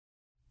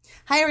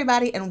Hi,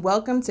 everybody, and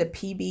welcome to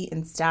PB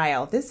in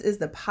Style. This is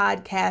the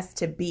podcast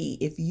to be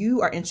if you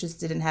are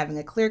interested in having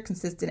a clear,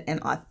 consistent, and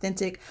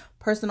authentic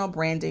personal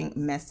branding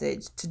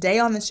message. Today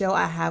on the show,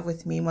 I have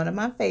with me one of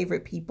my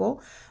favorite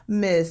people,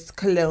 Miss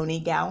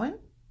Cloney Gowan.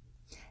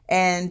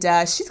 And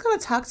she's going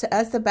to talk to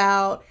us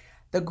about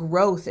the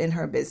growth in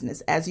her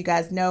business. As you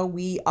guys know,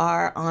 we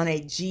are on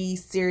a G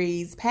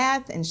series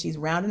path, and she's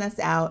rounding us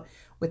out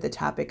with the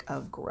topic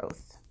of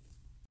growth.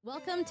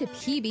 Welcome to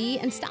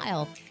PB and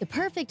Style, the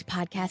perfect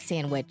podcast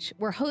sandwich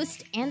where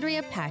host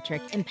Andrea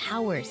Patrick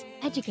empowers,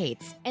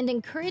 educates, and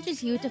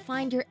encourages you to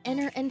find your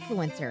inner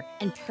influencer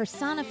and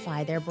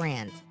personify their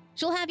brand.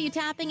 She'll have you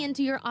tapping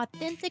into your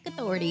authentic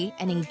authority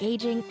and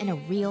engaging in a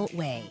real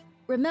way.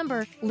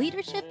 Remember,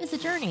 leadership is a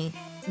journey,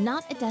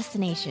 not a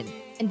destination.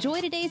 Enjoy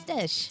today's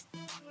dish.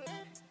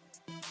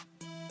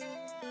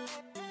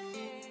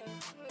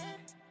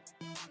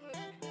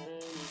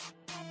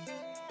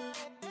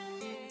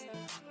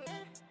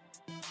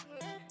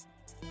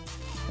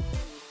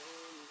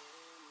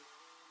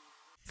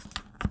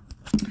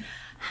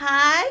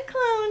 Hi,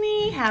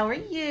 Cloney. How are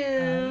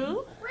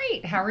you?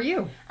 Great. How are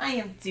you? I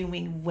am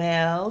doing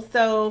well.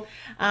 So,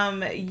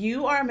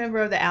 you are a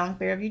member of the Allen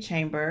Fairview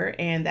Chamber,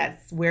 and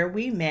that's where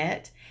we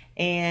met.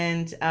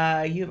 And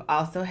you've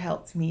also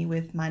helped me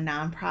with my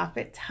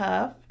nonprofit,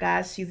 Tough.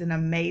 Guys, she's an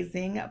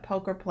amazing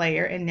poker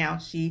player, and now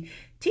she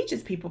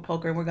teaches people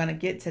poker, and we're going to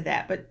get to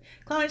that. But,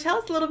 Cloney, tell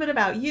us a little bit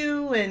about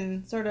you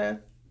and sort of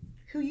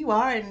who you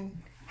are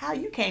and how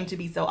you came to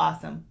be so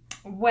awesome.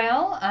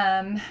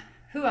 Well,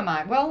 who am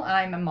I? Well,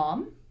 I'm a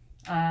mom.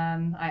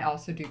 I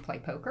also do play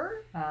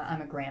poker.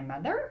 I'm a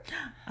grandmother.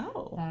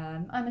 Oh.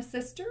 I'm a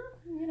sister,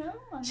 you know.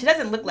 She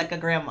doesn't look like a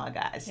grandma,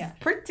 guys. She's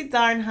pretty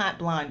darn hot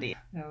blondie.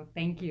 Oh,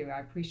 thank you. I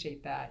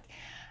appreciate that.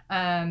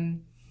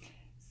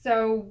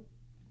 So,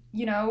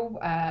 you know,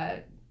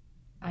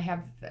 I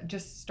have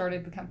just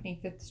started the company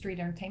Fifth Street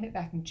Entertainment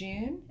back in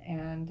June,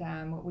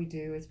 and what we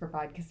do is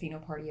provide casino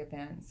party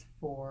events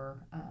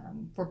for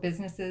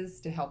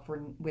businesses to help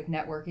with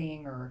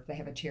networking, or if they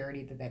have a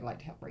charity that they'd like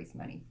to help raise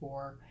money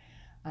for.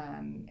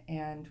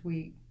 And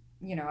we,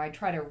 you know, I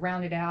try to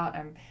round it out.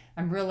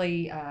 I'm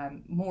really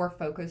more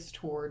focused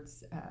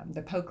towards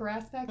the poker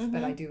aspects,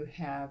 but I do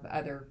have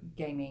other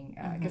gaming,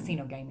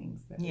 casino gamings.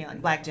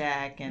 Like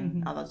blackjack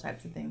and all those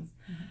types of things.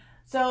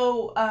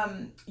 So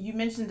you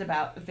mentioned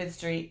about Fifth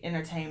Street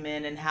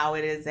Entertainment and how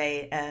it is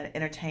an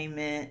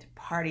entertainment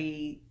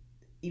party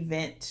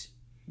event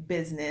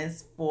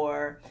business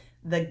for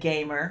the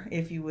gamer,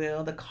 if you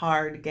will, the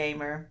card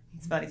gamer.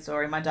 It's a funny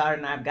story. My daughter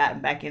and I have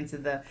gotten back into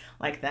the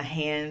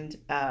hand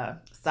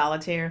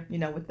solitaire, you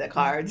know, with the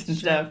cards and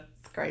stuff.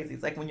 It's crazy.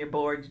 It's like when you're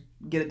bored,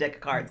 you get a deck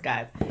of cards,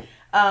 guys.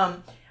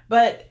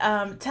 But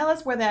tell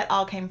us where that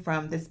all came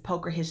from, this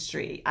poker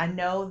history. I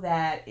know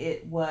that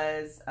it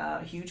was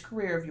a huge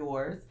career of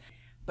yours,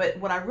 but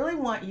what I really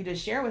want you to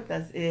share with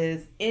us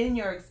is, in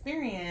your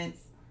experience,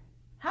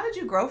 how did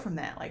you grow from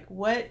that? Like,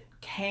 what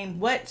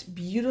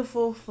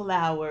beautiful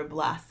flower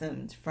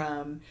blossomed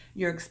from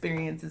your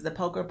experience as a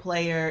poker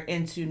player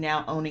into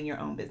now owning your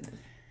own business?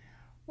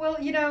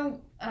 Well, you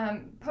know,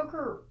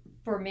 poker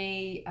for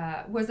me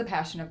was a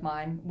passion of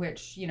mine,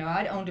 which, you know,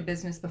 I'd owned a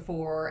business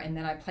before, and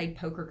then I played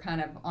poker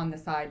kind of on the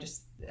side,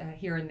 just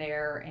here and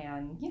there,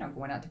 and, you know,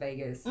 going out to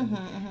Vegas,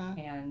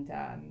 and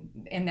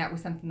that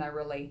was something I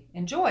really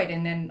enjoyed.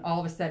 And then all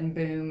of a sudden,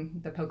 boom,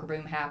 the poker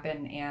boom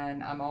happened,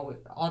 and I'm all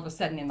of a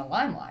sudden in the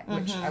limelight,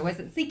 which I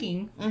wasn't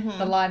seeking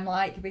the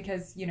limelight,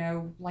 because, you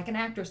know, like an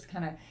actress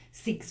kind of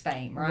seeks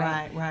fame,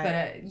 right? Right.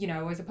 But you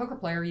know, as a poker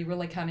player, you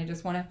really kind of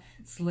just want to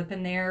slip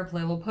in there,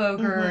 play a little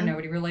poker,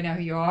 nobody really know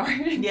who you are.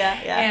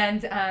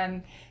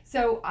 And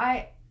so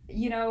I,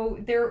 you know,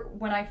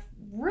 when I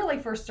really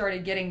first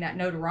started getting that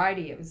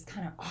notoriety, it was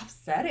kind of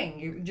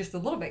offsetting just a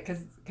little bit,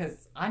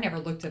 because I never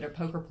looked at a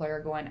poker player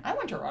going, I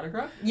want your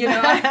autograph. You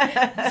know,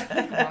 I was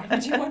like, why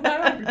would you want my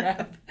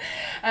autograph?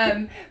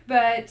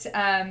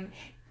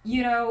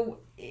 You know,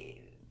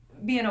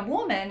 being a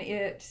woman,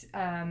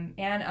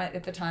 and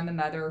at the time a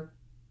mother,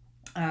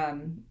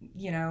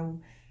 you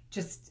know,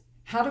 just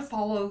how to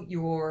follow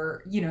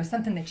your, you know,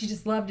 something that you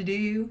just love to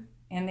do.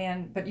 And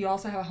then, but you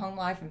also have a home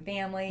life and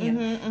family,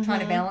 and trying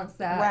to balance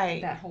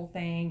that, that whole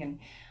thing.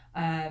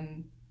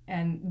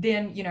 And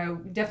then, you know,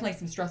 definitely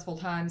some stressful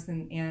times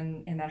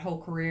in that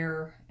whole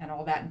career and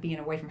all that, and being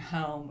away from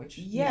home, which,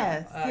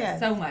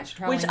 so much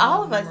traveling, which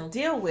all of us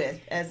deal with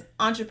as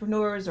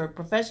entrepreneurs or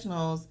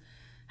professionals.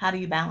 How do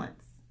you balance?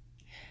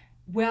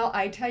 Well,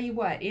 I tell you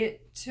what,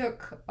 it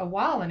took a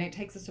while, and it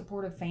takes a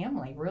supportive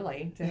family,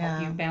 really, to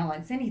help you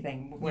balance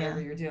anything,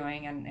 whatever you're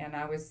doing. And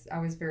I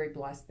was very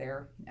blessed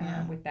there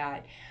with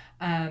that.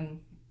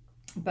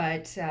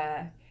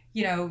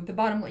 You know, the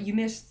bottom line, you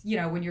miss, you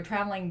know, when you're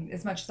traveling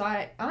as much as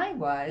I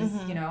was,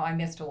 you know, I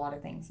missed a lot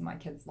of things in my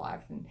kid's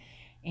life.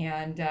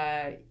 And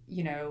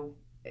you know,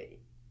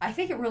 I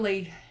think it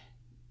really,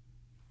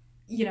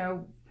 you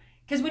know,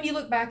 Because when you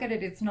look back at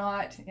it, it's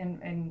not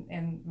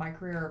in my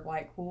career of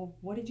like, well,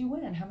 what did you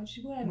win? How much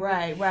did you win?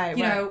 Right.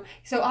 You know,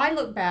 so I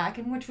look back,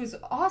 and which was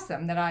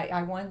awesome that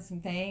I won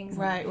some things.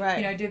 Right.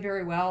 You know, did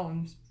very well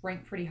and was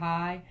ranked pretty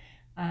high.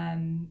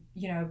 You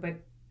know, but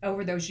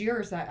over those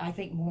years, I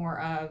think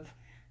more of,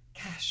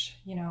 gosh,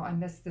 you know, I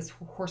missed this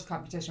horse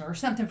competition or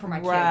something for my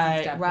kids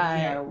and stuff. You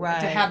know,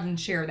 to have them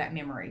share that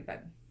memory.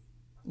 But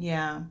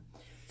yeah.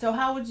 So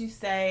how would you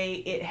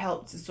say it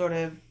helped to sort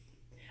of,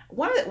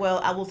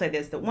 I will say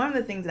this, that one of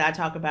the things that I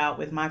talk about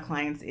with my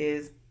clients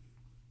is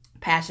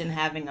passion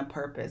having a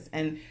purpose.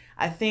 And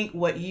I think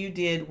what you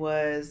did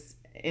was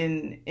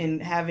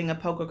in having a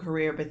poker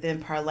career, but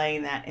then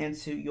parlaying that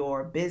into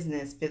your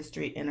business, Fifth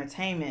Street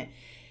Entertainment.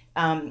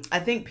 I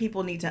think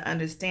people need to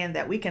understand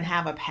that we can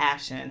have a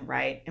passion,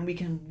 right? And we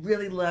can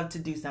really love to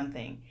do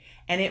something.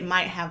 And it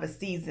might have a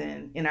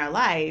season in our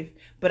life,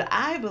 but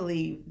I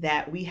believe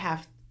that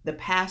the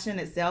passion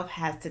itself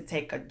has to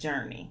take a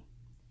journey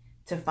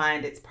to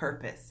find its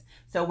purpose.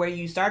 So where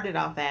you started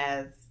off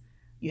as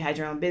you had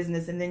your own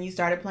business and then you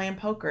started playing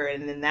poker,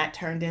 and then that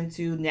turned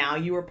into now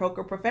you were a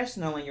poker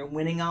professional and you're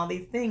winning all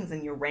these things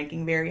and you're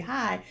ranking very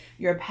high.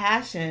 Your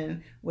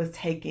passion was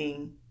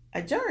taking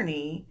a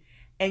journey,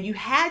 and you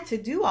had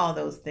to do all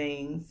those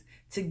things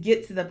to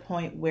get to the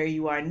point where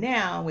you are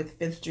now with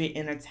Fifth Street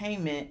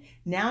Entertainment.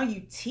 Now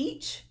you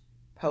teach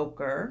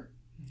poker,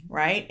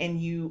 right? And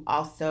you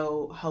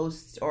also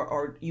host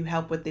or you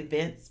help with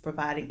events,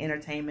 providing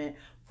entertainment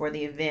for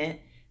the event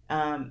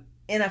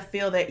in a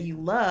field that you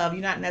love.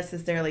 You're not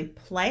necessarily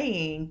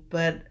playing,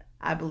 but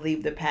I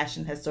believe the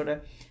passion has sort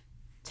of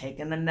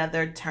taken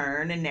another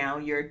turn and now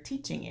you're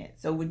teaching it.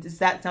 So is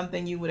that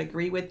something you would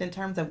agree with in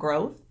terms of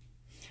growth?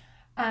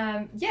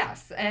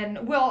 Yes.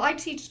 And well, I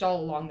teached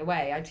all along the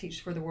way. I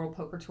teach for the World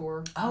Poker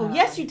Tour. Oh,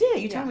 yes, you did.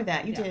 You told me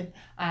that. You did.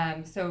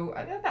 So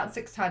about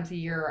 6 times a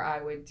year,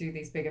 I would do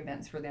these big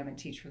events for them and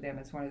teach for them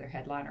as one of their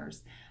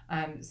headliners.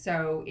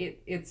 So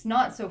it's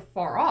not so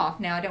far off.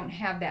 Now, I don't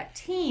have that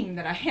team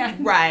that I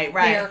had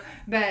there,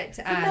 but it's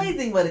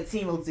amazing what a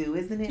team will do,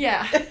 isn't it?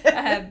 Yeah.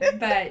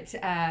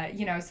 But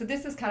you know, so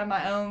this is kind of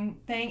my own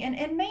thing,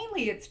 and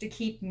mainly it's to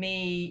keep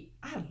me.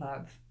 I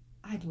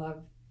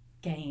love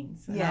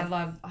games. And yes.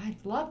 I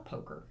love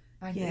poker.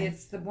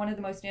 It's one of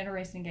the most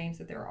interesting games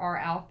that there are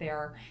out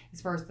there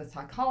as far as the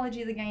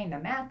psychology of the game, the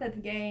math of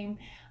the game.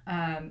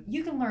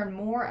 You can learn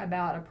more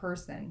about a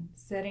person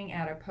sitting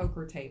at a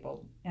poker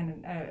table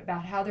and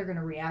about how they're going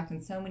to react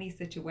in so many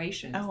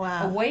situations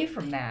away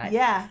from that.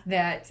 Yeah.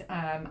 That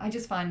I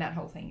just find that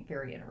whole thing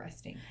very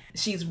interesting.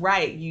 She's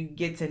right. You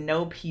get to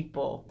know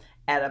people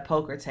at a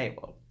poker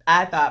table.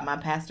 I thought my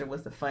pastor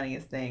was the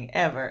funniest thing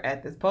ever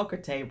at this poker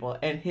table,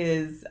 and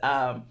his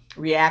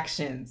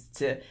reactions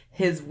to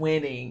his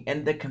winning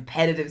and the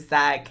competitive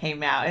side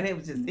came out, and it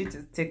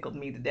just tickled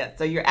me to death.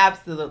 So you're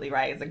absolutely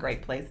right. It's a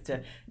great place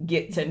to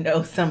get to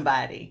know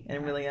somebody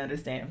and really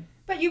understand.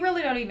 But you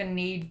really don't even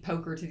need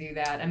poker to do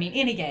that. I mean,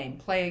 any game,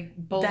 play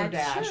Boulder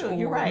Dash or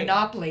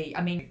Monopoly.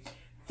 I mean,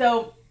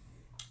 so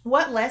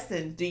what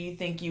lessons do you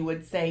think you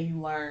would say you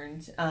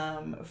learned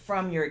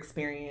from your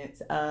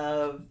experience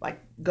of like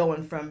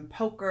going from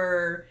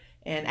poker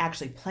and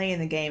actually playing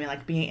the game and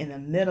like being in the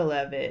middle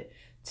of it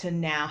to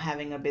now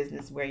having a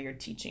business where you're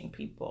teaching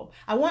people?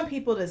 I want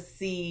people to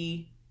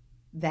see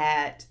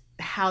that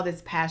how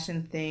this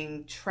passion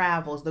thing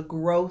travels, the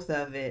growth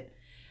of it.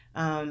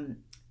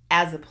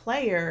 As a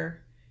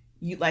player,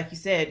 you, like you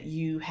said,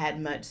 you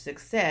had much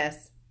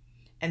success,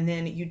 and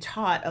then you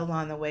taught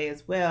along the way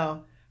as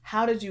well.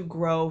 How did you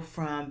grow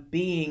from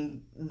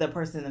being the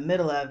person in the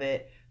middle of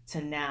it to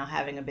now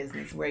having a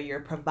business where you're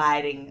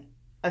providing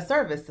a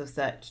service of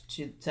such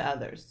to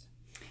others?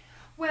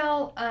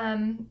 Well,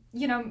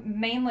 you know,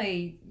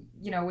 mainly,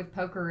 you know, with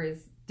poker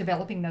is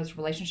developing those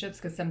relationships,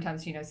 because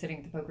sometimes, you know, sitting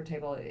at the poker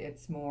table,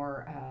 it's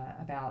more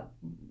about,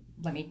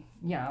 let me,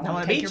 you know, I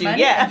want to take your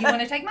money. Yeah. You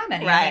want to take my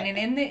money. Right.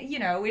 And you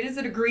know, it is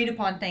an agreed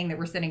upon thing that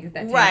we're sitting at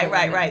that table.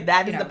 Right.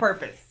 That is the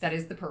purpose. That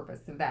is the purpose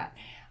of that.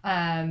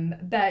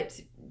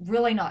 But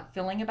really not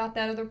feeling about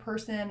that other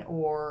person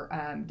or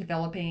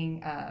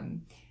developing,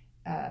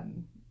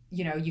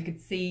 you know, you could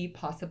see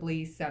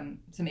possibly some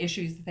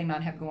issues that they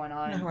might have going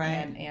on.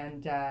 Right.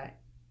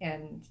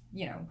 And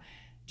you know,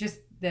 just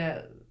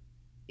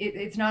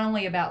it's not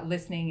only about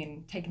listening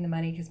and taking the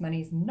money, because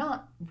money is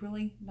not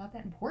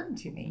that important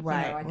to me.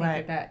 Right. You know, I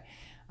think that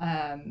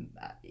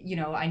you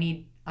know,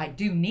 I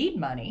do need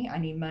money. I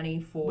need money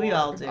for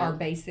our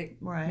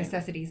basic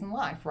necessities in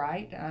life,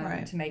 right?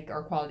 To make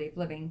our quality of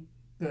living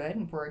good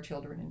and for our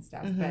children and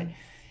stuff. Mm-hmm.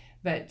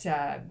 But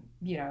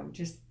you know,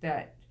 just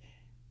that,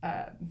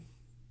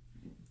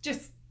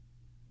 just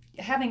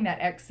having that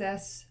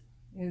excess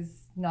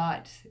is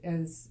not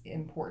as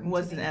important.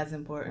 Wasn't as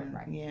important.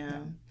 Right.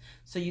 Yeah.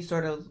 So you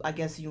sort of, I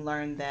guess you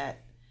learned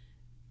that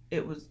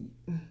there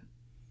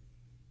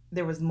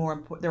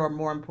were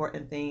more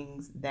important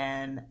things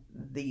than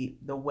the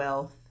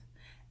wealth.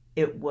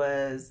 It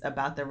was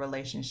about the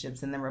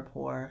relationships and the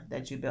rapport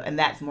that you built, and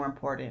that's more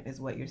important, is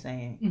what you're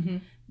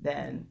saying,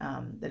 than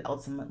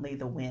ultimately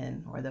the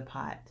win or the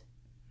pot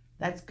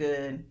That's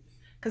good.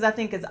 Because I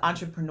think as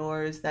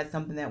entrepreneurs, that's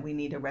something that we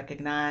need to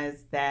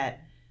recognize,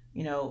 that,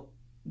 you know,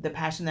 the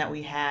passion that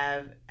we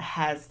have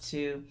has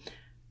to,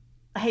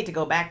 I hate to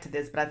go back to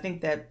this, but I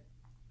think that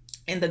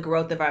in the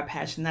growth of our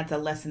passion, that's a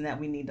lesson that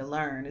we need to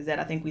learn, is that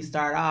I think we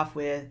start off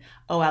with,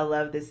 oh, I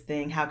love this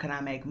thing. How can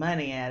I make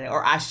money at it?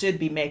 Or I should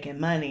be making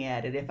money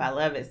at it if I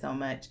love it so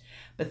much.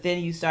 But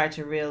then you start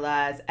to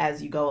realize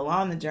as you go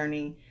along the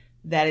journey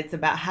that it's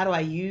about, how do I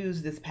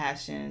use this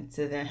passion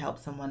to then help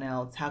someone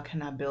else? How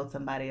can I build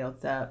somebody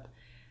else up?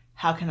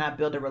 How can I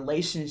build a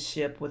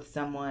relationship with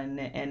someone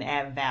and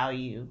add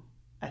value?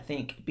 I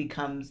think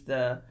becomes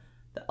the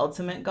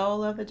ultimate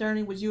goal of the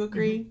journey. Would you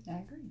agree? I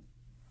agree.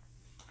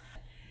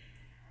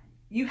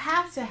 You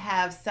have to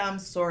have some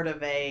sort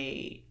of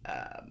a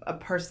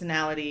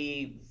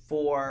personality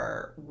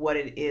for what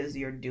it is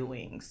you're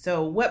doing.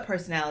 So what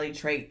personality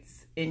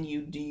traits in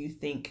you do you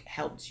think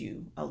helped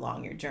you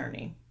along your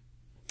journey?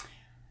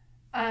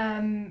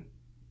 I'm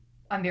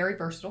very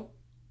versatile.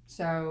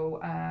 So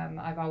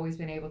I've always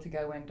been able to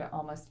go into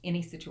almost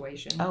any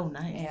situation. Oh,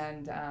 nice.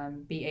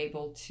 And be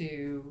able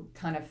to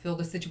kind of fill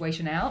the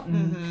situation out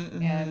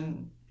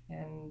and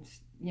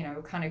you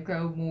know, kind of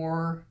go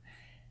more.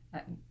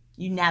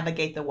 You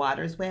navigate the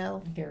waters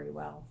well? Very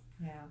well,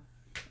 yeah.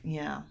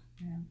 Yeah.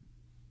 Yeah.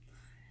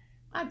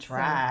 I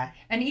try. So,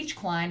 and each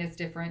client is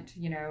different,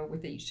 you know,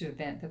 with each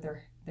event that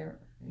they're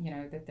you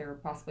know, that they're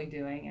possibly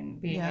doing, and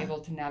being able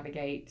to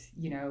navigate,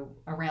 you know,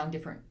 around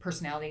different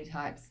personality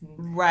types.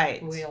 And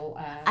right. We'll,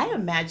 I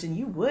imagine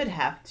you would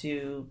have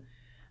to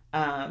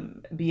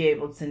be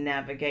able to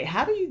navigate.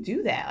 How do you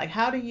do that? Like,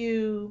 how do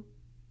you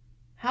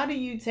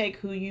take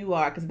who you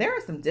are? Because there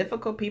are some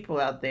difficult people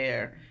out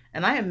there.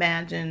 And I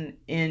imagine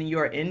in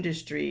your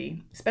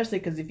industry, especially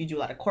because if you do a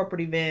lot of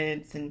corporate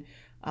events and,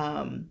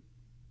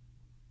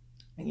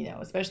 you know,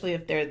 especially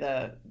if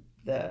they're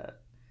the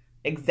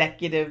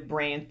executive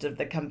branch of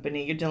the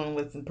company, you're dealing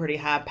with some pretty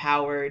high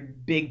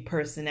powered, big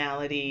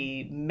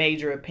personality,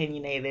 major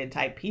opinionated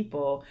type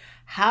people.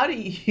 How do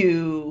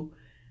you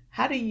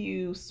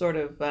sort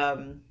of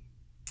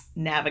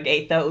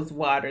navigate those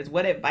waters?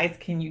 What advice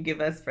can you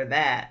give us for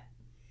that?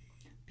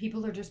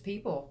 People are just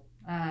people.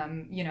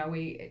 You know,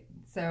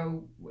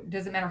 so it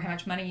doesn't matter how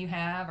much money you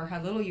have or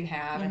how little you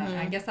have. And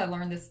I guess I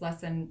learned this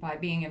lesson by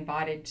being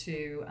invited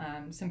to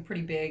some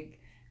pretty big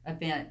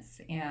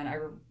events. And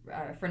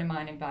a friend of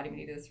mine invited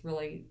me to this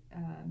really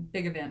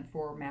big event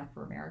for Math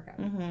for America.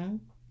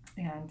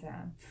 And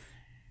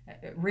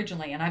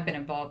originally, and I've been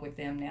involved with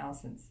them now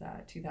since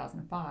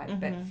 2005,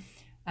 but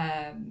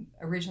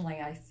originally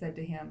I said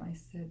to him, I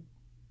said,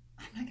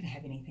 I'm not going to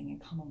have anything in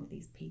common with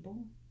these people.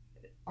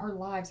 Our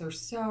lives are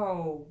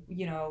so,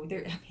 you know,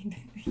 I mean,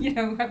 you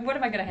know, what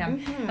am I going to have?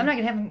 I'm not going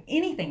to have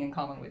anything in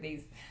common with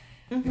these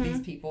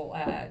people,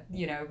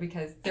 you know,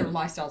 because their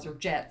lifestyles are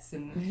jets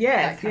and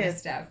that kind of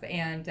stuff.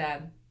 And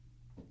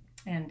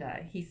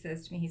he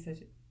says to me, he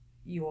says,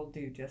 you will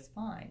do just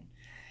fine.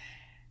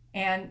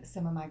 And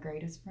some of my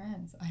greatest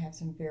friends, I have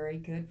some very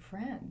good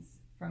friends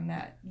from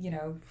that, you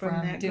know,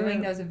 from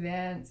doing those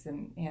events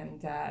and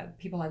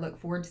people I look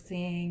forward to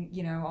seeing,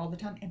 you know, all the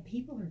time. And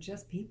people are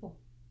just people.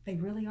 They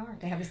really are.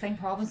 They have the same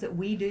problems that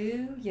we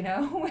do, you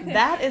know.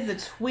 That is a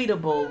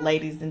tweetable,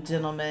 ladies and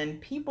gentlemen.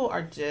 People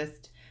are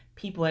just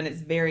people, and it's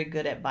very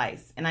good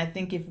advice. And I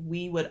think if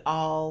we would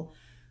all,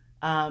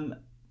 I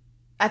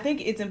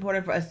think it's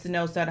important for us to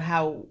know sort of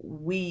how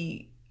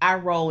our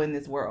role in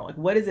this world. Like,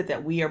 what is it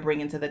that we are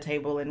bringing to the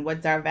table, and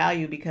what's our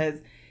value? Because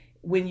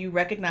when you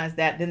recognize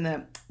that,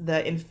 then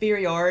the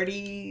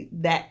inferiority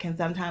that can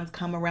sometimes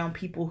come around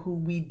people who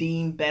we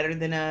deem better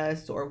than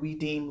us or we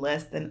deem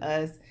less than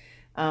us,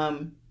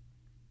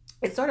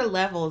 it sort of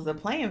levels the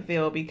playing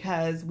field,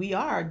 because we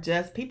are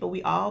just people.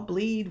 We all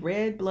bleed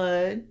red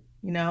blood,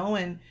 you know,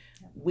 and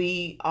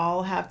we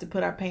all have to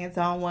put our pants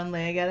on one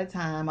leg at a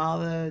time, all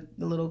the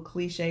little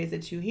cliches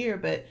that you hear,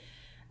 but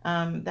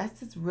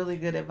that's just really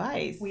good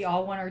advice. We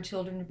all want our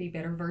children to be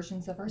better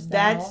versions of ourselves.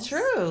 That's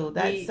true.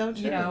 That's so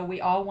true. You know,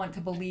 we all want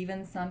to believe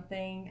in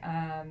something.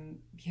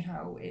 You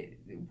know,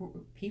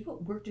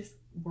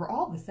 we're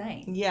all the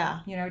same.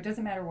 Yeah. You know, it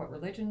doesn't matter what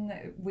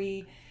religion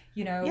we,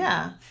 you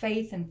know,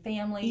 faith and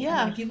family.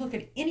 Yeah. I mean, if you look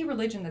at any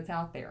religion that's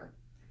out there,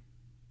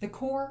 the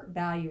core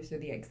values are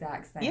the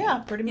exact same. Yeah,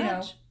 pretty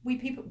much.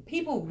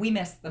 You know, we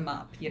mess them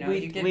up. You know,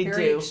 you get we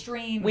very do.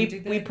 extreme.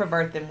 We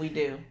pervert them. We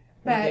do.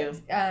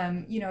 But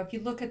you know, if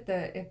you look at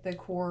the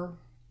core,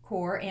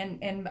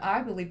 and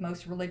I believe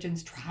most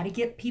religions try to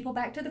get people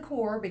back to the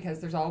core, because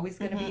there's always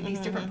going to be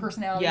these different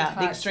personality types.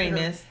 The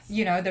extremists.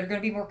 You know, they're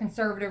going to be more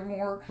conservative,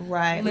 more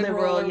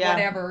liberal or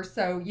whatever.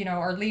 So, you know,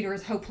 our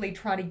leaders hopefully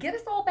try to get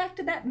us all back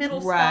to that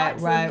middle spot.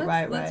 So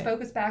let's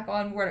focus back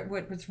on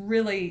what was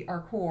really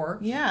our core.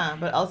 Yeah,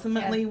 but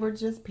ultimately we're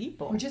just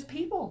people. We're just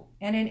people.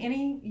 And in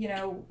any, you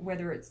know,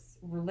 whether it's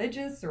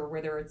religious or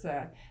whether it's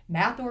a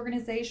math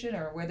organization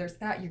or whether it's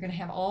that, you're going to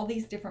have all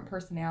these different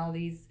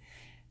personalities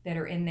that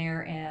are in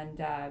there,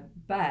 and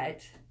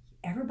but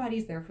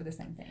everybody's there for the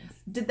same things.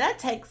 Did that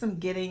take some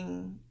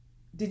getting?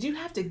 Did you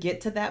have to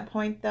get to that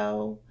point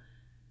though,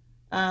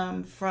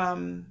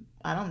 from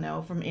I don't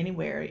know, from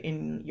anywhere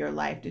in your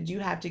life, did you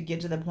have to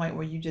get to the point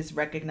where you just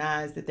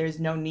recognize that there's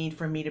no need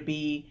for me to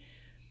be,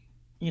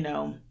 you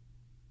know,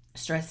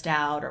 stressed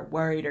out or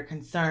worried or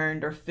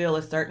concerned or feel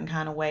a certain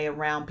kind of way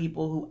around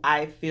people who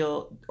I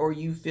feel or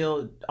you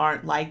feel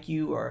aren't like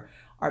you or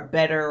are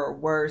better or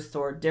worse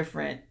or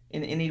different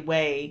in any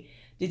way?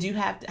 Did you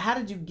have to, how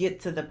did you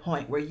get to the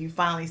point where you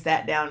finally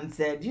sat down and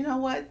said, you know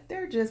what,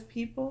 they're just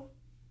people?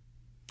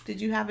 Did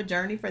you have a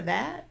journey for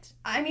that?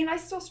 I mean, I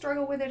still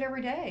struggle with it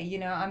every day.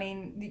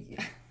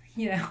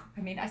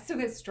 I still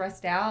get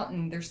stressed out,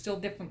 and there's still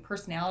different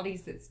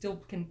personalities that still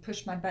can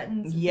push my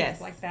buttons and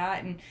things like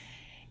that.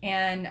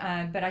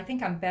 But I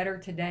think I'm better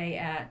today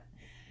at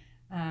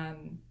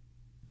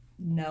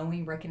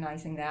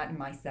recognizing that in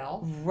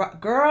myself.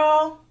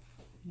 Girl,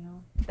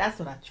 that's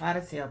what I try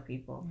to tell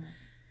people. Yeah.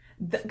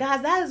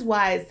 Guys, that is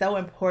why it's so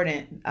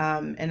important.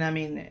 And I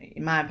mean,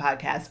 in my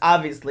podcast,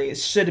 obviously, it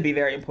should be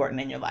very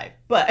important in your life.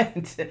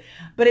 But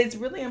it's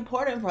really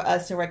important for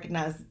us to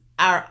recognize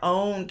our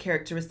own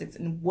characteristics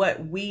and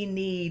what we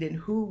need and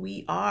who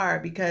we are,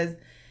 because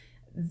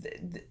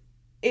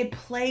it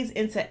plays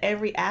into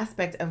every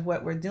aspect of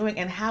what we're doing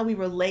and how we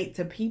relate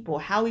to people,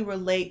 how we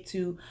relate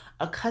to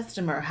a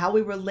customer, how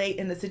we relate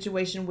in a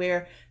situation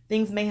where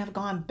things may have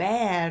gone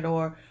bad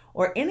or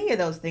any of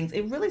those things.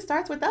 It really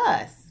starts with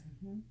us.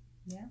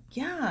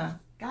 Yeah.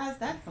 Guys,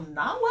 that's some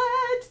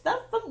knowledge.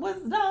 That's some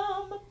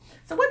wisdom.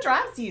 So what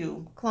drives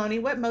you,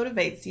 Cloney? What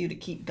motivates you to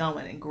keep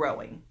going and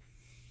growing?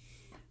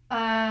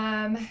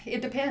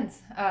 It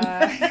depends.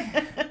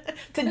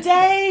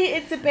 Today,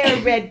 it's a pair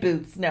of red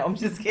boots. No, I'm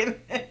just kidding.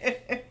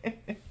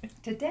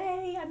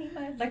 Today, I need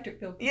my electric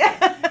bill. Yeah,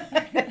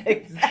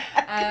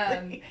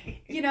 exactly.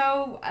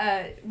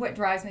 What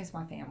drives me is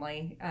my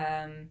family.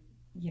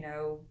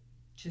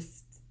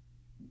 Just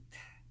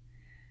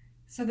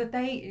so that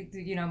they,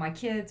 my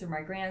kids or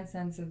my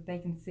grandsons, so that they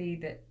can see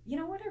that,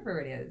 whatever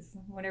it is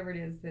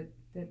that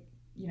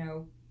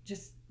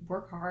just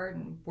work hard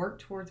and work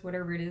towards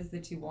whatever it is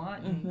that you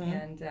want,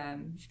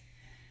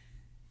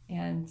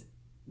 and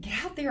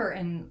get out there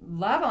and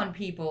love on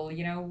people,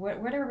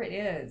 whatever it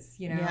is,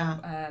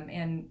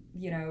 and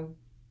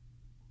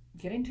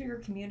get into your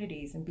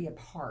communities and be a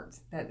part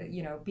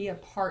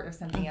of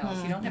something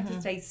else. You don't have to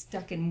stay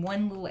stuck in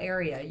one little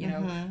area,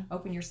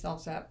 open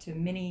yourselves up to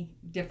many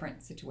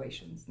different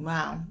situations.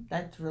 Wow,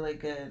 that's really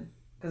good,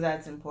 because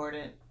that's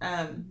important.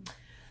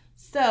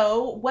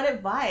 So what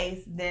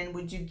advice then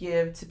would you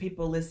give to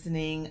people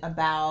listening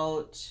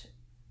about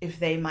if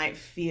they might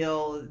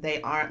feel they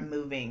aren't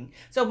moving?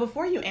 So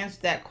before you answer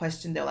that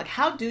question though, like,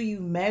 how do you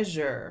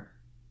measure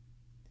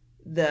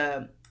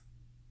the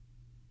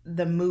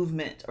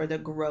movement or the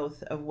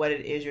growth of what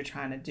it is you're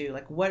trying to do?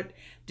 Like, what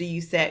do you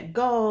set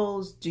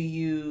goals? Do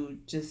you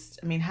just,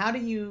 how do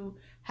you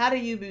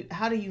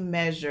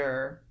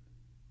measure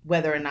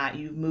whether or not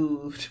you've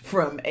moved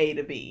from A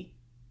to B?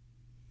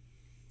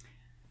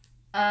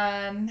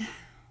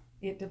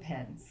 It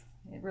depends.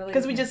 It really,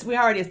 because we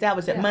already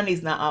established that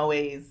money's not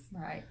always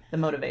right the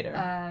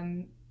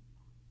motivator.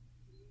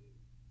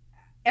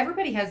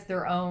 Everybody has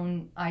their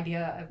own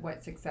idea of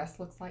what success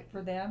looks like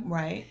for them.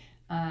 Right.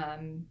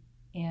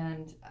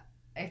 And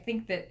I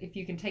think that if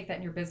you can take that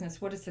in your business,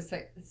 what does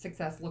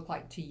success look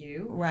like to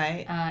you?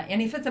 Right.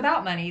 And if it's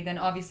about money, then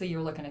obviously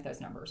you're looking at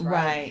those numbers,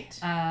 right?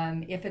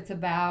 If it's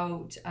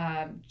about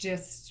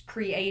just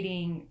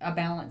creating a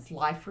balanced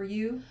life for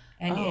you,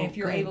 and if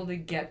you're able to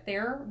get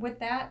there with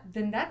that,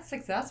 then that's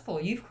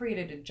successful. You've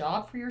created a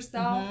job for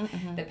yourself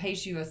that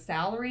pays you a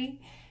salary,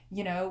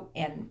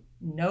 and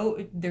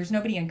there's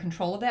nobody in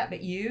control of that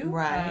but you.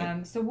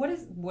 Right. So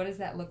what does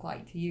that look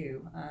like to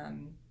you?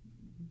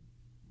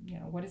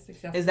 What is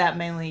success? Is that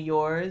mainly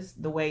yours,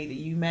 the way that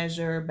you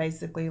measure,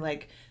 basically,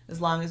 like,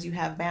 as long as you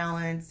have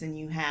balance and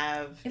you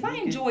have... If I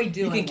enjoy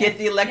doing it. You can get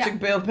the electric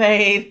bill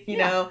paid, you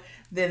know,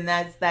 then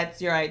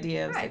that's your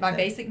idea of success. My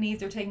basic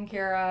needs are taken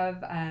care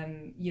of,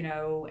 and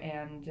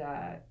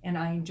I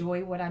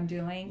enjoy what I'm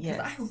doing, because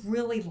I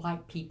really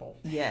like people.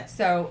 Yes.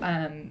 So,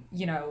 when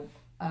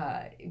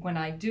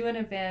I do an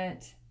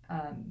event,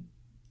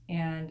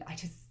 and I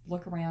just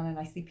look around and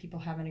I see people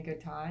having a good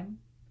time,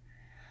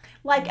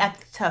 like at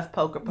the Tough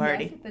Poker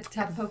Party. Yes, at the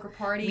Tough Poker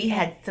Party. We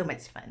had so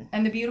much fun.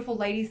 And the beautiful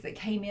ladies that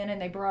came in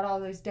and they brought all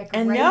those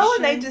decorations.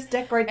 And they just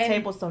decorate the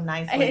table so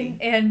nicely.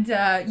 And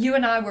you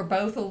and I were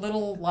both a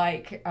little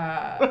like,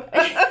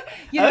 okay.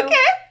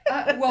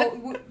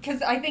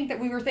 Because I think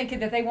that we were thinking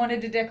that they wanted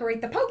to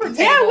decorate the poker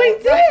table. Yeah, we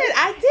did. Right?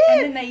 I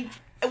did. And then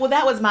well,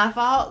 that was my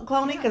fault,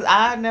 Cloney, because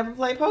I never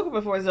played poker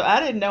before, so I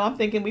didn't know. I'm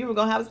thinking we were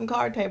going to have some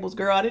card tables,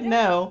 girl. I didn't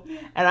know. Yeah.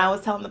 And I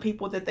was telling the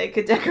people that they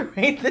could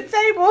decorate the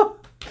table.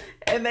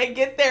 And they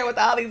get there with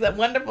all these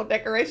wonderful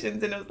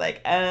decorations, and it was like,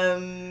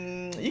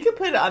 you can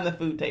put it on the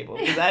food table,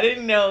 because I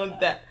didn't know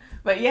that.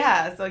 But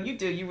yeah, so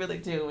you really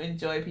do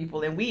enjoy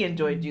people, and we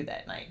enjoyed you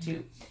that night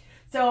too.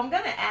 So I'm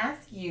going to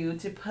ask you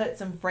to put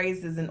some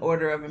phrases in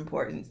order of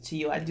importance to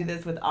you. I do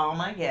this with all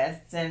my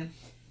guests, and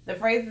the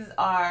phrases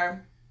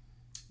are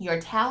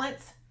your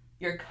talents,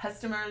 your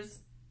customers,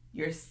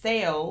 your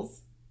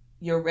sales,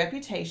 your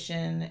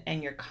reputation,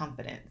 and your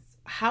confidence.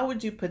 How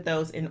would you put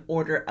those in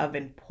order of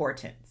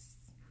importance?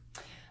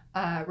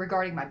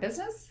 Regarding my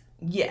business?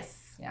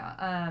 Yes.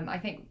 Yeah. I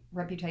think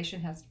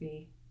reputation has to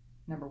be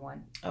number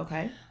one.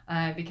 Okay.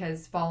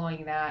 Because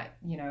following that,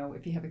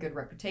 if you have a good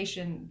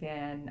reputation,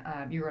 then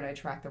you're going to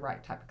attract the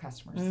right type of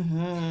customers.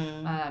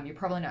 Mm-hmm. You're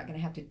probably not going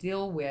to have to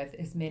deal with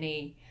as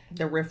many.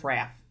 The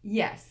riffraff.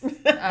 Yes.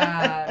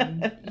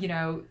 Then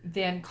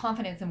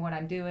confidence in what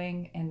I'm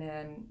doing, and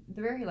then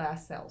the very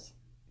last, sales.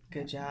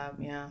 Good job.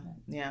 Yeah.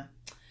 Yeah.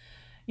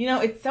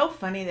 It's so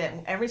funny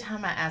that every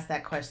time I ask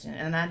that question,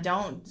 and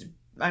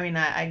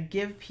I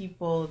give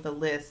people the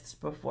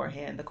list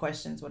beforehand, the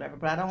questions, whatever,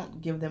 but I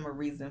don't give them a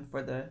reason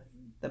for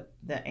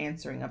the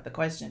answering of the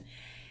question.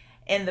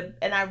 And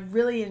I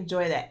really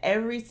enjoy that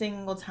every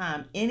single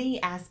time.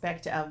 Any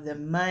aspect of the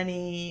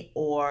money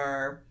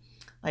or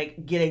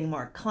like getting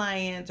more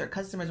clients or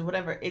customers or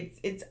whatever,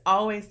 it's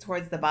always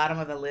towards the bottom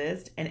of the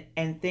list,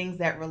 and things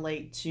that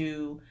relate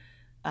to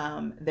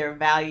their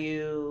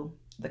value,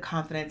 the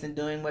confidence in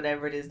doing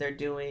whatever it is they're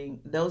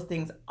doing. Those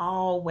things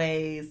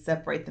always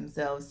separate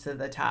themselves to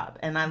the top.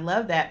 And I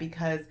love that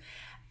because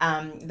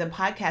the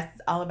podcast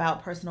is all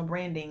about personal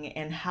branding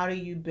and how do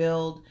you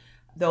build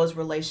those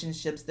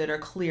relationships that are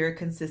clear,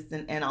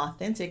 consistent, and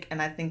authentic.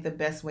 And I think the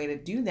best way to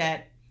do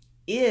that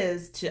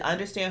is to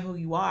understand who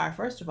you are,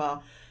 first of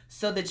all,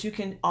 so that you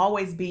can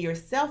always be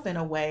yourself in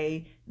a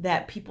way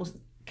that people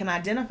can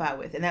identify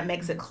with. And that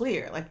makes it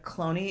clear. Like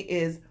Cloney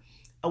is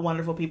a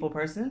wonderful people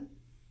person.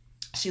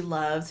 She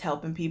loves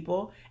helping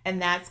people,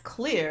 and that's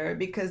clear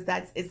because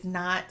it's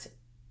not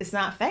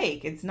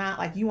fake. It's not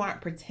like you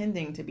aren't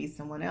pretending to be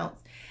someone else.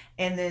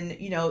 And then,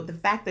 the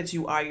fact that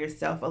you are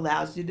yourself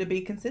allows you to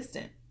be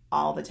consistent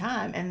all the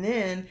time. And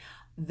then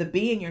the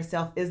being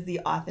yourself is the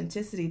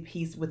authenticity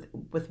piece with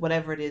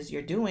whatever it is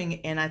you're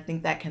doing. And I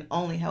think that can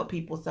only help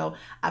people. So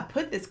I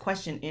put this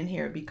question in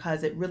here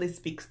because it really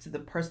speaks to the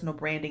personal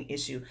branding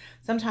issue.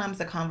 Sometimes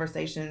the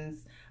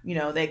conversations,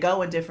 they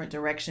go in different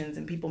directions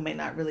and people may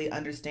not really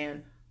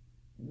understand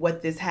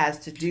what this has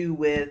to do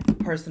with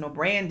personal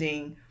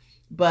branding,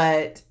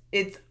 but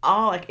it's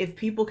all like, if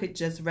people could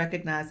just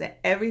recognize that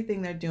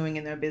everything they're doing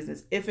in their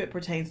business, if it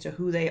pertains to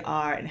who they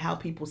are and how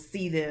people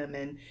see them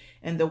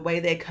and the way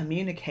they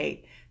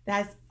communicate,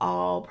 that's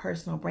all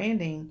personal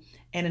branding.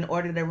 And in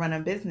order to run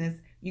a business,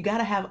 you got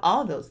to have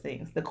all those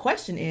things. The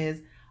question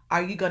is,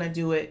 are you going to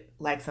do it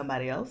like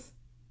somebody else?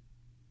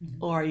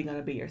 Mm-hmm. Or are you going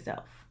to be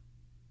yourself?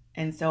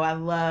 And so I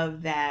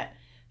love that,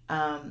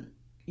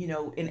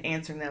 in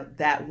answering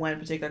that one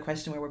particular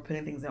question where we're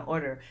putting things in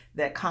order,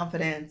 that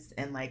confidence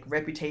and like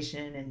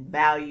reputation and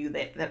value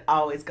that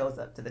always goes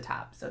up to the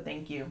top. So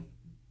thank you.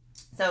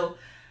 So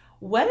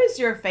what is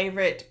your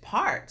favorite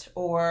part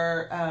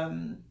or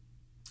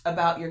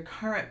about your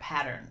current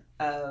pattern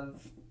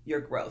of your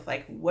growth?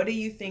 Like, what do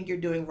you think you're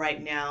doing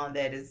right now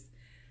that is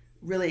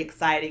really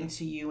exciting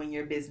to you in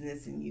your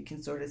business, and you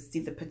can sort of see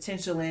the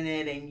potential in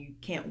it and you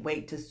can't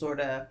wait to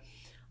sort of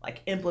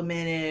like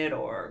implement it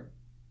or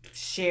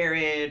share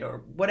it,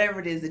 or whatever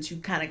it is that you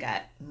kind of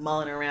got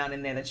mulling around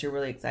in there that you're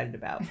really excited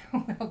about?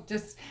 Well,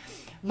 just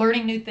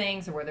learning new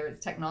things, or whether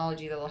it's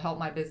technology that'll help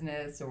my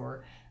business,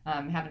 or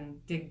having to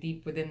dig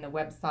deep within the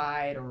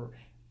website,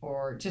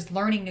 or just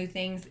learning new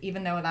things,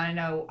 even though I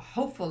know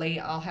hopefully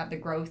I'll have the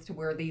growth to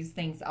where these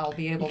things I'll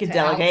be able to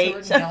delegate.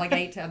 outsource and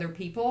delegate to other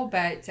people.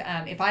 But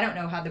if I don't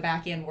know how the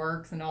back end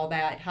works and all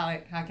that, how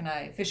can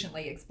I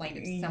efficiently explain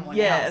it to someone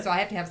else? So I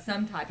have to have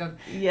some type of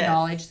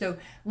knowledge. So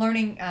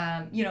learning,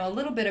 a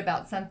little bit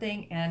about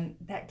something, and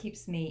that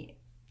keeps me,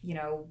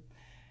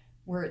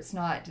 where it's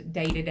not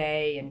day to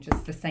day and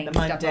just the same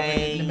stuff,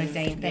 the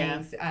mundane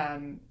things.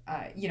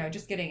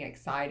 Just getting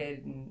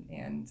excited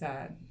and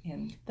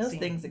those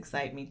things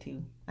excite me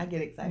too. I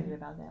get excited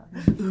about that.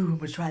 Ooh, I'm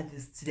gonna try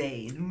this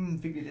today and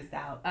figure this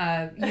out.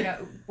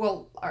 Pinterest.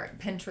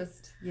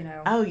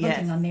 Oh yes,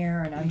 looking on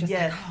there, and I'm just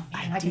like, oh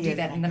man, I can do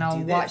that, and then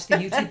I'll watch the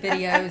YouTube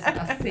videos and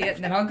I'll see it,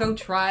 and then I'll go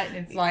try it, and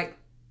it's like,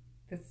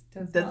 this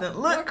doesn't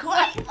look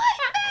quite like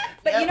that.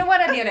 But you know what?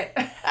 I did it.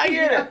 I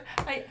get it.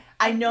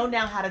 I know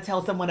now how to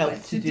tell someone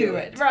else to do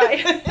it. Right.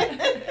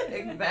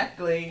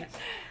 Exactly.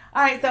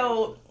 All right.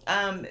 So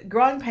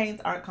growing pains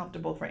aren't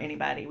comfortable for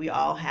anybody. We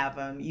all have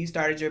them. You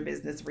started your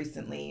business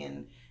recently,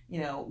 and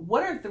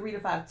what are 3 to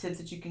 5 tips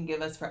that you can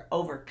give us for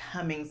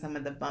overcoming some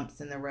of the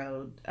bumps in the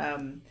road?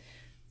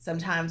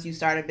 Sometimes you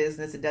start a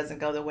business, it doesn't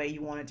go the way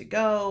you want it to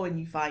go, and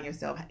you find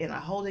yourself in a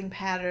holding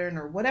pattern,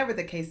 or whatever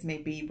the case may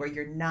be, where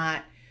you're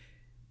not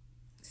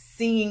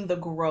seeing the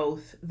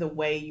growth the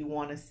way you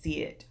want to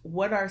see it.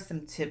 What are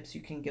some tips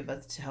you can give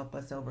us to help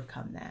us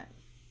overcome that?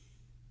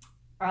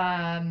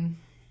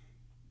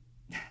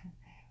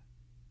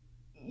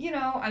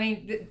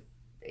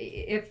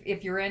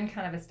 if you're in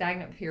kind of a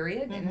stagnant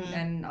period,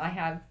 and I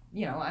have,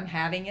 I'm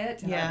having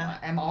it. And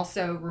I'm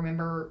also,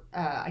 remember,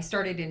 I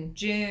started in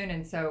June,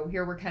 and so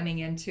here we're coming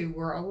into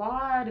where a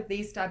lot of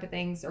these type of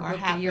things are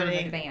booked a year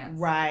in advance.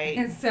 Right.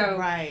 And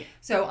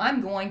so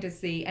I'm going to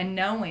see, and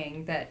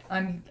knowing that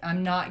I'm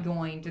not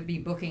going to be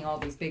booking all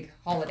these big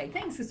holiday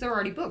things because they're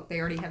already booked. They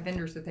already have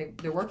vendors that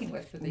they're working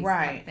with for these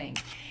type of things.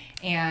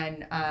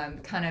 And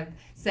kind of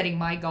setting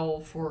my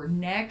goal for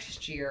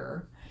next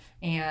year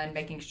and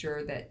making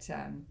sure that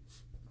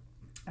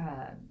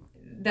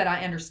that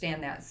I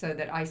understand that, so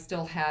that I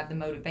still have the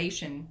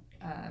motivation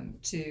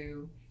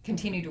to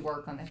continue to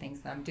work on the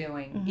things that I'm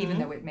doing, even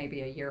though it may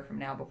be a year from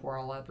now before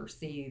I'll ever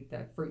see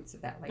the fruits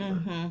of that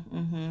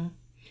labor.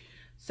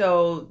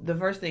 So the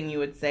first thing you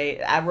would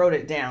say, I wrote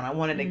it down. I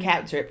wanted to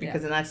capture it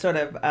because then I sort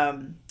of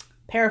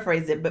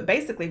paraphrased it, but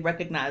basically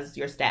recognize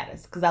your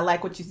status. Because I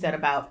like what you said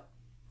about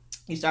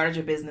you started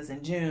your business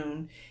in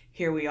June.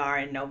 Here we are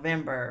in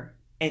November,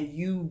 and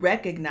you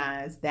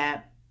recognize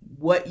that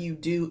what you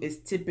do is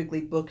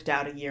typically booked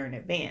out a year in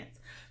advance.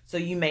 So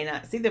you may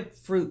not see the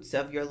fruits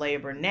of your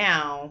labor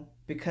now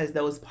because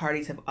those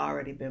parties have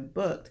already been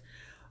booked.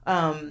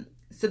 So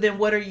then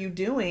what are you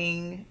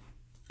doing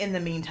in the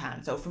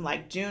meantime? So from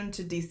like June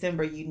to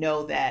December, you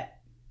know that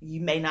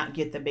you may not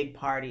get the big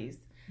parties.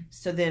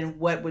 So then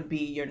what would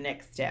be your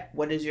next step?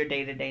 What is your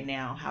day-to-day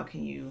now? How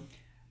can you...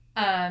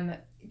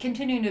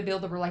 Continuing to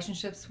build the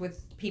relationships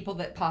with people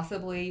that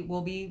possibly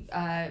will be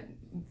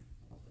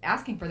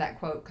asking for that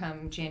quote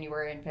come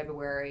January and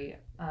February.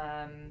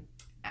 Building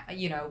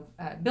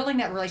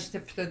that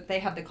relationship so that they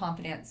have the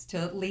confidence to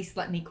at least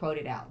let me quote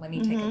it out. Let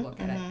me take a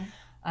look at it.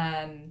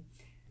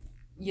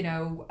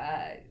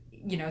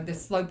 The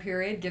slow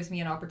period gives me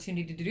an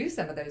opportunity to do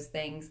some of those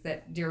things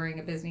that during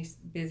a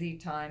busy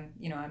time,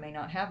 I may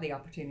not have the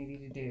opportunity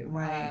to do.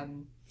 Right.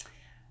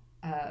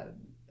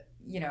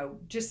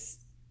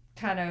 Just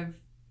kind of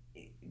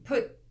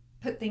put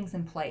things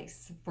in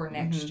place for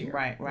next year.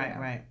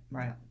 Right.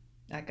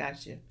 I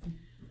got you.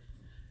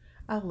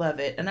 I love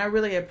it. And I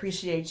really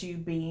appreciate you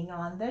being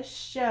on the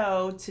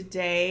show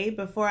today.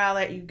 Before I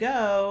let you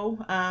go,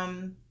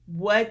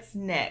 what's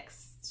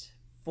next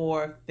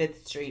for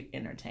Fifth Street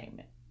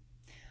Entertainment?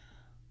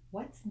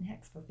 What's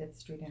next for Fifth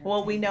Street Entertainment?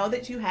 Well, we know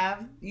that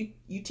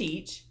you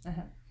teach.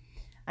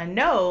 I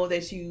know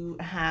that you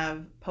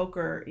have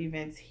poker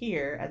events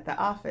here at the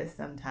office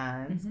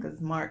sometimes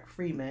because Mark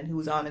Freeman, who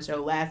was on the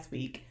show last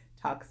week,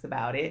 talks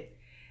about it.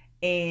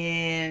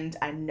 And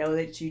I know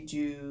that you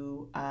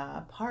do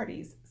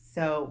parties.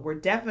 So we're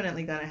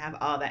definitely going to have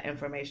all that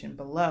information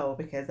below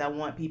because I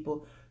want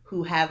people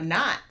who have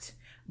not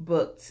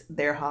booked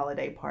their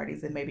holiday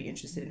parties and may be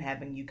interested in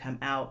having you come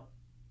out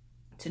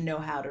to know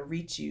how to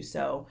reach you.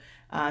 So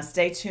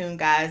stay tuned,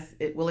 guys.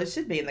 It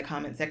should be in the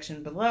comment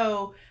section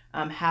below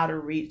how to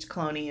reach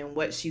Cloney and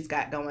what she's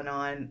got going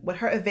on. What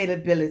her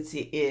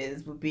availability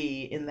will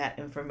be in that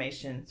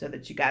information so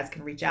that you guys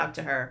can reach out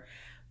to her.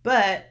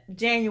 But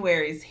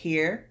January's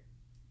here.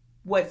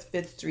 What's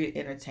Fifth Street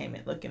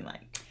Entertainment looking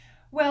like?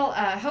 Well,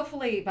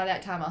 hopefully by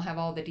that time I'll have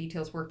all the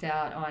details worked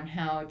out on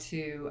how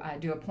to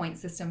do a point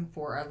system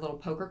for a little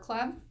poker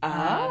club.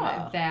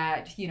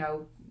 That,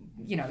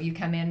 you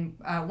come in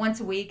once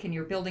a week and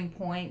you're building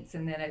points,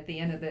 and then at the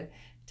end of the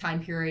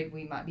time period,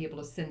 we might be able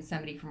to send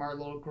somebody from our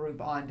little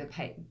group on to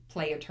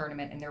play a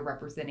tournament, and they're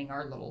representing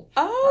our little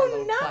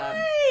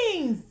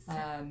nice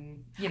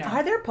club.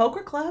 Are there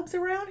poker clubs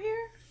around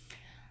here?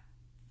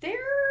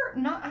 They're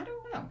not. I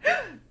don't know.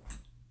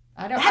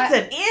 That's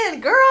an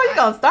end, girl. You're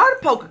gonna start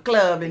a poker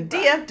club in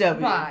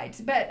DFW, right?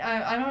 But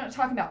I'm not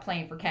talking about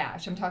playing for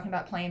cash. I'm talking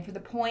about playing for the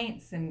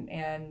points,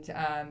 and so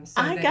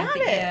I that got at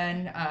the it.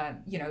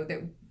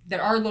 end, that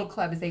our little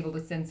club is able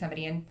to send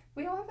somebody in.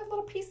 We all have a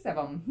little piece of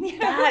them.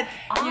 That's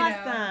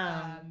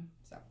awesome.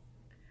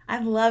 I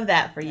love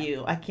that for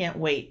you. I can't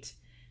wait.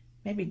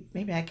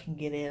 Maybe I can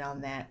get in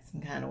on that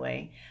some kind of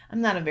way.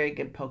 I'm not a very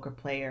good poker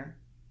player,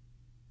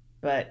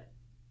 but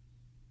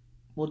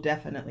we'll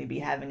definitely be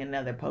having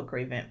another poker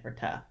event for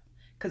Tough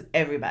because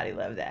everybody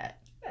loves that.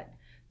 Good.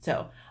 So,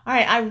 all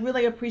right. I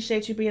really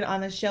appreciate you being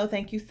on the show.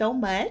 Thank you so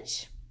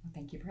much. Well,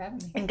 thank you for having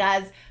me. And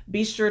guys,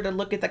 be sure to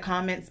look at the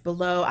comments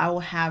below. I will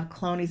have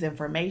Cloney's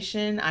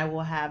information. I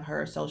will have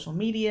her social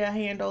media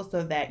handle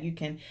so that you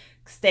can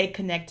stay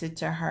connected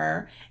to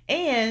her.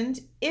 And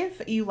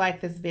if you like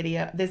this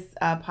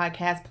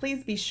podcast,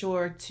 please be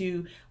sure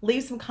to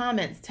leave some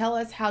comments. Tell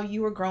us how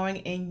you are growing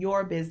in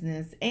your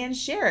business and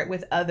share it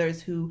with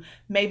others who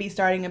may be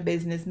starting a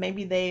business.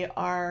 Maybe they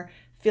are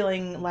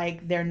feeling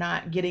like they're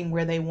not getting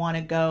where they want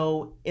to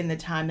go in the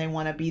time they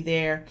want to be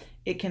there.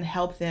 It can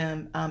help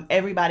them.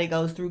 Everybody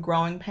goes through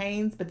growing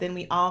pains, but then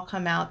we all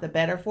come out the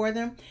better for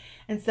them.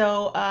 And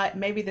so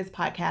maybe this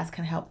podcast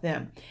can help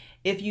them.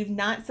 If you've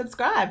not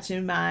subscribed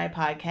to my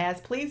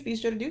podcast, please be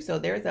sure to do so.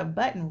 There is a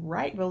button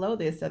right below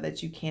this so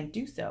that you can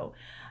do so.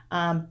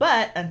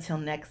 But until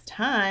next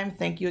time,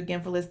 thank you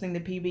again for listening to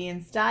PB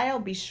in Style.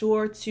 Be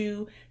sure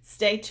to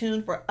stay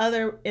tuned for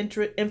other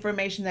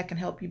information that can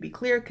help you be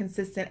clear,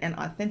 consistent, and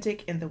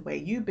authentic in the way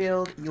you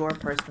build your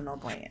personal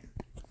brand.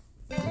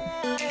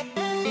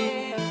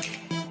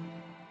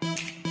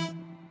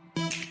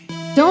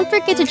 Don't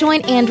forget to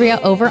join Andrea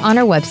over on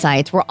our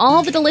website where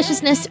all the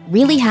deliciousness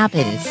really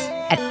happens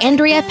at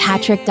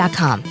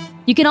AndreaPatrick.com.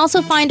 You can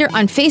also find her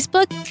on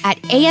Facebook at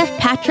AF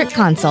Patrick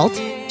Consult,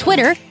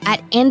 Twitter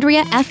at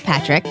Andrea F.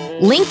 Patrick,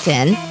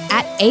 LinkedIn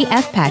at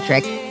AF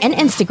Patrick, and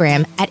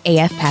Instagram at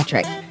AF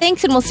Patrick.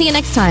 Thanks, and we'll see you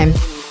next time.